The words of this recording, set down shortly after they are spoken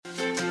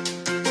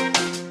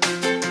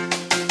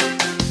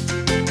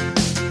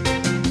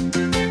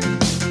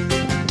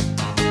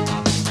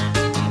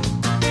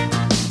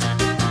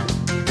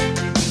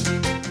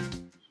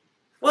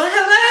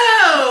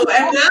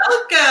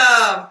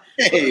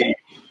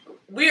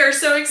We are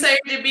so excited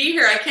to be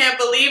here. I can't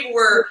believe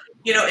we're,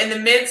 in the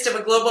midst of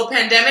a global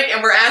pandemic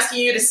and we're asking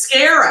you to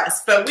scare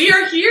us. But we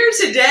are here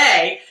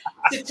today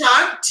to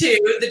talk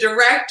to the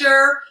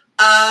director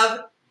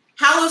of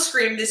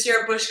Howl-O-Scream this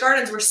year at Busch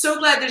Gardens. We're so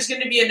glad there's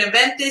going to be an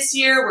event this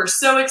year. We're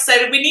so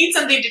excited. We need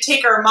something to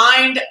take our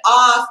mind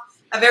off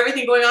of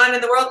everything going on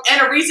in the world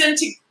and a reason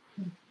to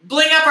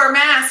bling up our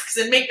masks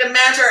and make them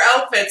match our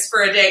outfits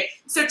for a day.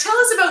 So tell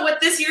us about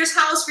what this year's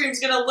Howl-O-Scream is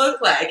going to look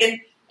like,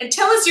 and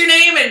tell us your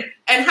name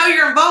and how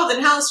you're involved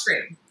in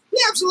Howl-O-Scream.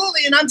 Yeah,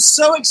 absolutely. And I'm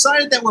so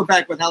excited that we're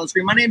back with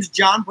Howl-O-Scream. My name is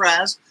John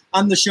Braz.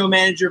 I'm the show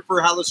manager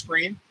for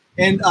Howl-O-Scream.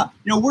 And,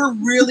 we're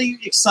really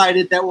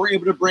excited that we're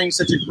able to bring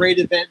such a great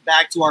event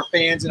back to our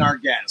fans and our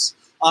guests.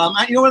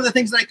 One of the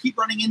things that I keep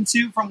running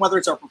into from whether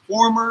it's our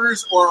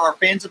performers or our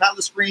fans of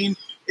Howl-O-Scream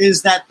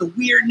is that the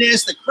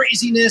weirdness, the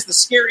craziness, the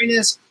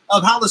scariness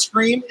of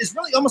Howl-O-Scream is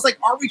really almost like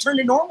our return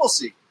to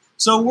normalcy.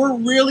 So we're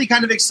really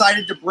kind of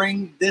excited to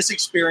bring this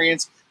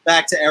experience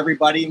back to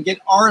everybody and get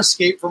our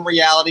escape from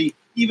reality,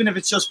 even if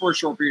it's just for a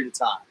short period of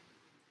time.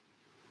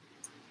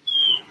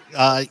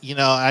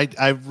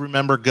 I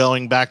remember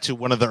going back to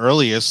one of the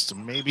earliest,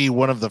 maybe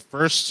one of the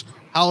first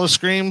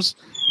Howl-O-Screams,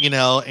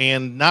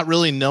 and not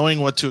really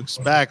knowing what to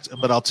expect.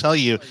 But I'll tell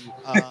you,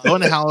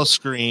 going to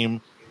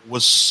Howl-O-Scream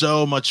was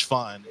so much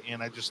fun.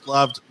 And I just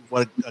loved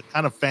what a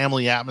kind of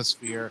family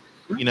atmosphere,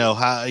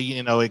 how,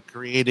 it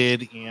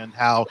created and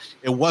how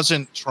it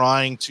wasn't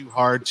trying too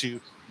hard to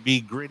be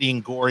gritty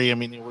and gory. I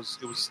mean, it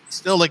was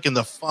still like in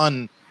the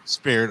fun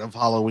spirit of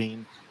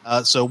Halloween.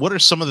 So what are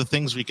some of the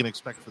things we can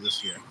expect for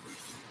this year?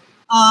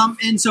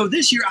 And so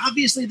this year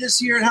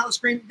at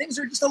Howl-O-Scream, things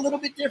are just a little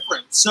bit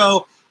different.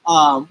 So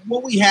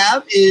what we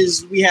have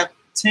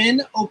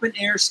 10 open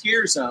air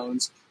scare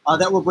zones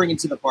that we're bringing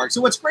to the park.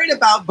 So what's great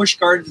about Busch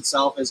Gardens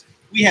itself is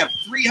we have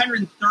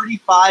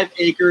 335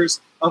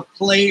 acres of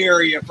play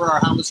area for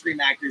our Howl-O-Scream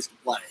actors to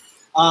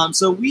play.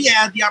 So we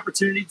had the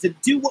opportunity to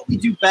do what we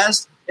do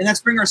best, and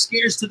that's bring our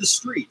scares to the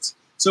streets.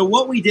 So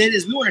what we did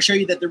is we want to show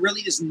you that there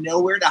really is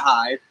nowhere to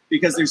hide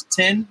because there's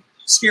 10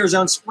 scare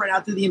zones spread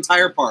out through the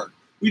entire park.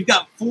 We've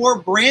got 4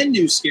 brand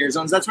new scare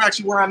zones. That's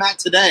actually where I'm at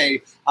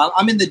today.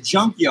 I'm in the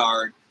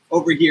junkyard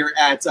over here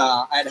at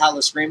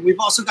Howl-O-Scream. We've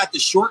also got the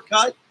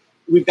Shortcut.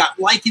 We've got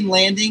Lycan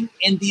Landing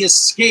and the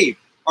Escape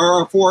are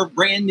our 4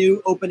 brand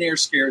new open air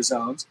scare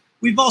zones.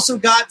 We've also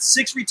got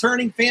 6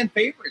 returning fan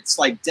favorites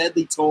like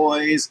Deadly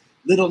Toys,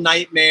 Little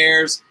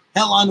Nightmares,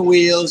 Hell on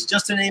Wheels,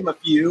 just to name a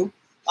few.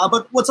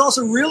 But what's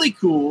also really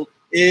cool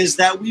is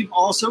that we've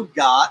also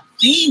got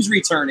Fiends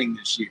returning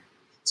this year.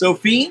 So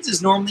Fiends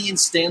is normally in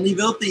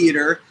Stanleyville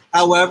Theater.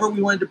 However,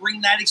 we wanted to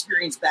bring that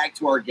experience back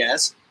to our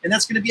guests, and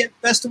that's going to be at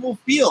Festival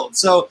Field.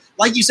 So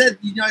like you said,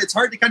 it's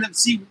hard to kind of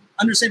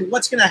understand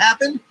what's going to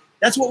happen.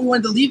 That's what we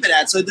wanted to leave it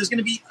at. So there's going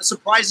to be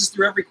surprises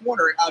through every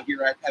corner out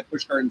here at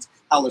Busch Gardens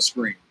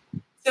Howl-O-Scream.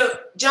 So,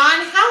 John,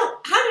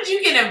 how did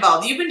you get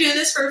involved? You've been doing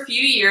this for a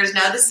few years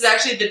now. This is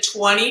actually the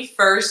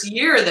 21st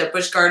year that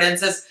Busch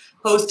Gardens has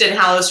hosted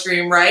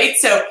Howl-O-Scream, right?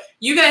 So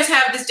you guys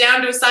have this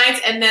down to a science,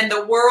 and then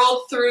the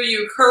world threw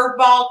you a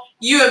curveball.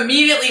 You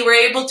immediately were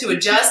able to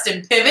adjust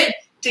and pivot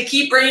to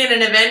keep bringing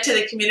an event to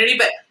the community.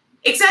 But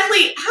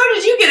exactly how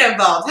did you get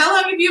involved? How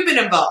long have you been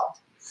involved?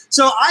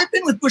 So I've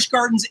been with Busch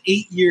Gardens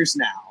 8 years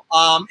now.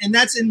 And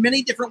that's in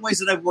many different ways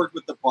that I've worked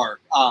with the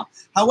park.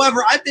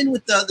 However, I've been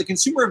with the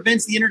consumer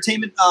events, the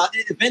entertainment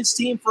events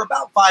team for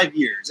about 5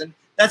 years. And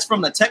that's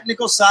from the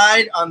technical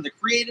side, on the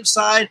creative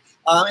side,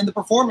 and the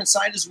performance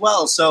side as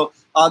well. So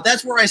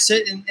that's where I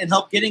sit and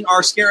help getting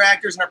our scare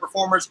actors and our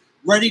performers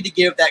ready to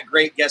give that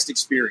great guest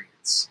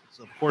experience.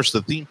 So, of course,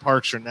 the theme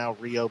parks are now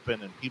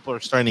reopened and people are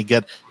starting to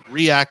get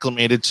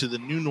reacclimated to the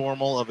new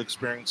normal of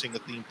experiencing a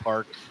theme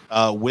park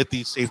with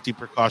these safety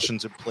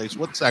precautions in place.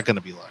 What's that going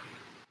to be like?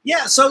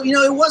 Yeah, so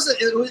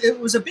it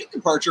was a big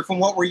departure from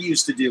what we're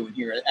used to doing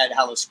here at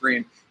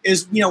Howl-O-Scream.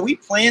 We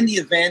plan the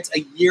event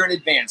a year in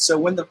advance. So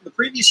when the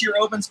previous year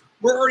opens,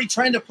 we're already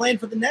trying to plan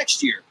for the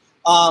next year.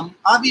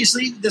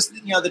 Obviously,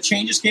 the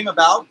changes came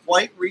about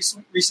quite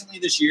recently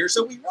this year,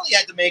 so we really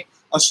had to make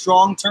a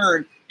strong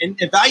turn and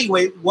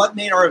evaluate what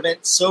made our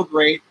event so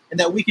great and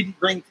that we could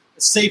bring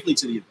safely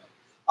to the event.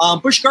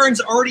 Busch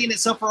Gardens already in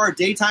itself for our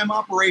daytime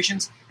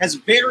operations has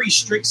very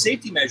strict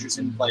safety measures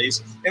in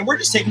place, and we're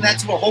just taking that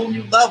to a whole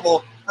new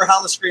level for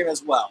Howl-O-Scream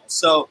as well.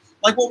 So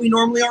like what we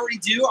normally already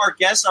do, our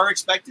guests are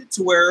expected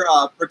to wear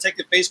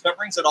protective face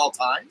coverings at all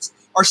times.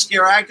 Our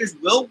scare actors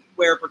will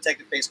wear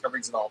protective face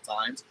coverings at all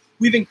times.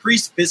 We've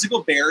increased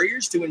physical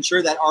barriers to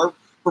ensure that our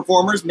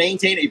performers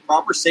maintain a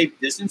proper safe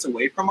distance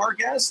away from our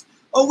guests.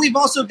 We've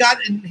also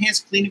got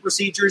enhanced cleaning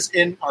procedures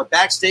in our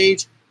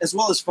backstage as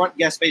well as front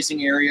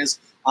guest-facing areas.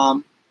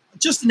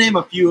 Just to name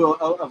a few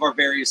of our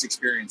various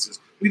experiences.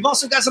 We've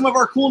also got some of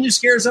our cool new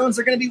scare zones.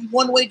 They're going to be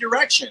one-way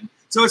direction.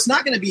 So it's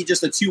not going to be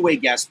just a two-way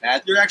guest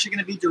path. They're actually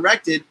going to be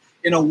directed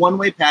in a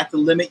one-way path to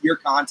limit your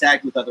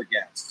contact with other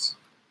guests.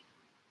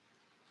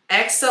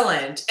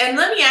 Excellent. And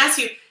let me ask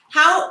you,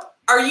 how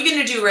are you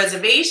going to do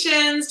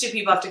reservations? Do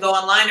people have to go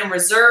online and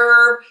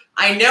reserve?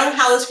 I know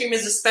Howl-O-Scream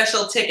is a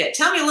special ticket.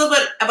 Tell me a little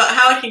bit about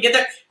how I can get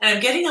there. And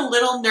I'm getting a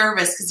little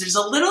nervous because there's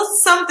a little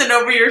something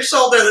over your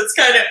shoulder that's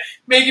kind of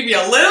making me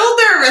a little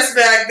nervous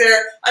back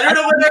there. I don't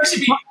know whether I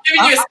should be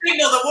giving you a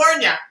signal to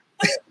warn you.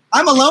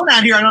 I'm alone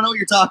out here. I don't know what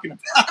you're talking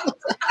about.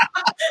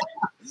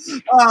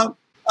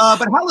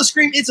 But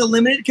Howl-O-Scream, it's a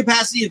limited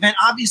capacity event.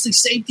 Obviously,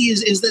 safety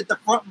is the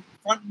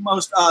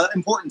frontmost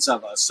importance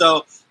of us.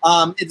 So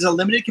it's a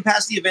limited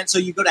capacity event. So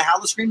you go to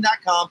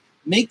howloscream.com,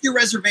 make your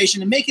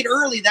reservation, and make it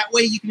early. That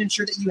way you can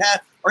ensure that you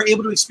are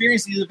able to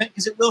experience the event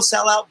because it will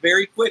sell out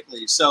very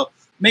quickly. So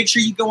make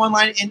sure you go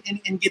online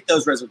and get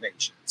those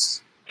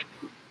reservations.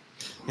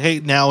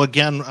 Hey, now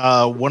again,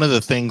 one of the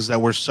things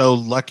that we're so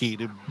lucky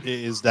to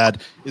is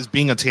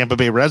being a Tampa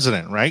Bay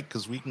resident, right?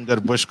 Because we can go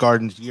to Busch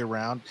Gardens year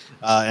round,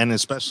 and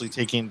especially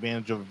taking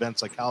advantage of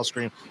events like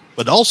Howl-O-Scream,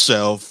 but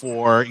also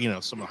for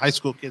some of the high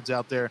school kids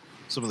out there,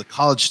 some of the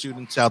college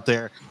students out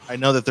there. I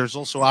know that there's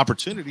also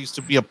opportunities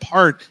to be a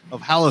part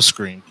of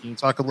Howl-O-Scream. Can you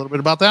talk a little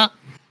bit about that?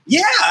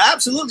 Yeah,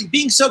 absolutely.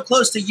 Being so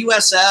close to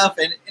USF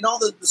and all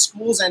the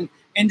schools and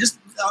just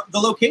the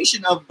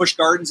location of Busch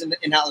Gardens and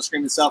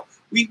Howl-O-Scream itself,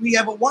 we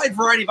have a wide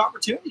variety of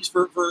opportunities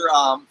for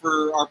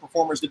our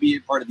performers to be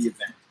a part of the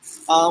event.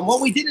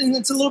 What we did, and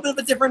it's a little bit of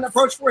a different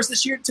approach for us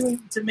this year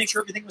to make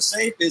sure everything was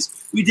safe, is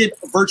we did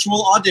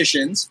virtual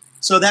auditions.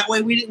 So that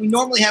way we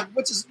normally have,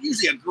 which is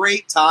usually a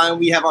great time,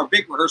 we have our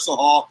big rehearsal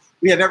hall,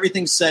 we have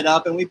everything set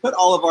up, and we put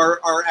all of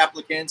our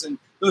applicants and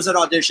those that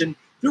audition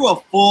through a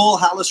full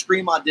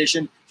Howl-O-Scream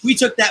audition. We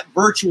took that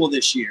virtual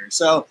this year.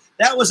 So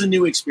that was a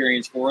new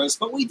experience for us.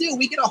 But we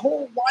get a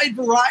whole wide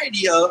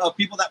variety of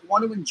people that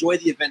want to enjoy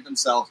the event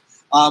themselves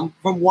from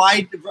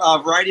wide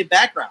variety of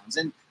backgrounds.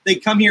 And they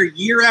come here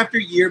year after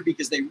year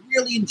because they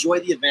really enjoy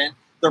the event.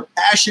 Their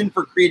passion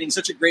for creating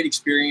such a great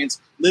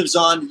experience lives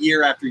on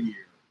year after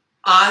year.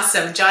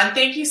 Awesome. John,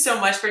 thank you so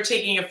much for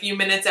taking a few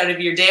minutes out of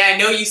your day. I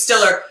know you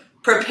still are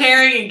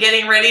preparing and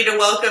getting ready to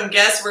welcome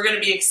guests. We're going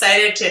to be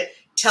excited to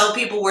tell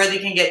people where they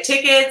can get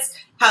tickets,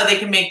 how they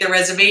can make their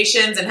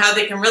reservations, and how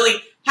they can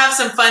really have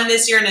some fun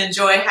this year and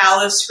enjoy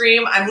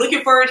Howl-O-Scream. I'm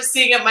looking forward to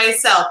seeing it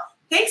myself.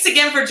 Thanks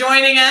again for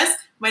joining us.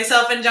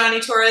 Myself and Johnny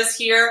Torres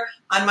here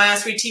on My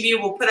Osprey TV.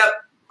 We'll put up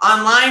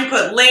online,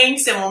 put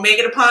links, and we'll make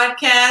it a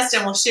podcast,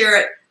 and we'll share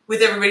it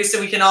with everybody so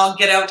we can all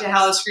get out to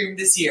Howl-O-Scream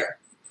this year.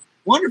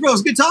 Wonderful. It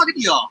was good talking to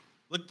y'all.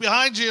 Look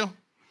behind you.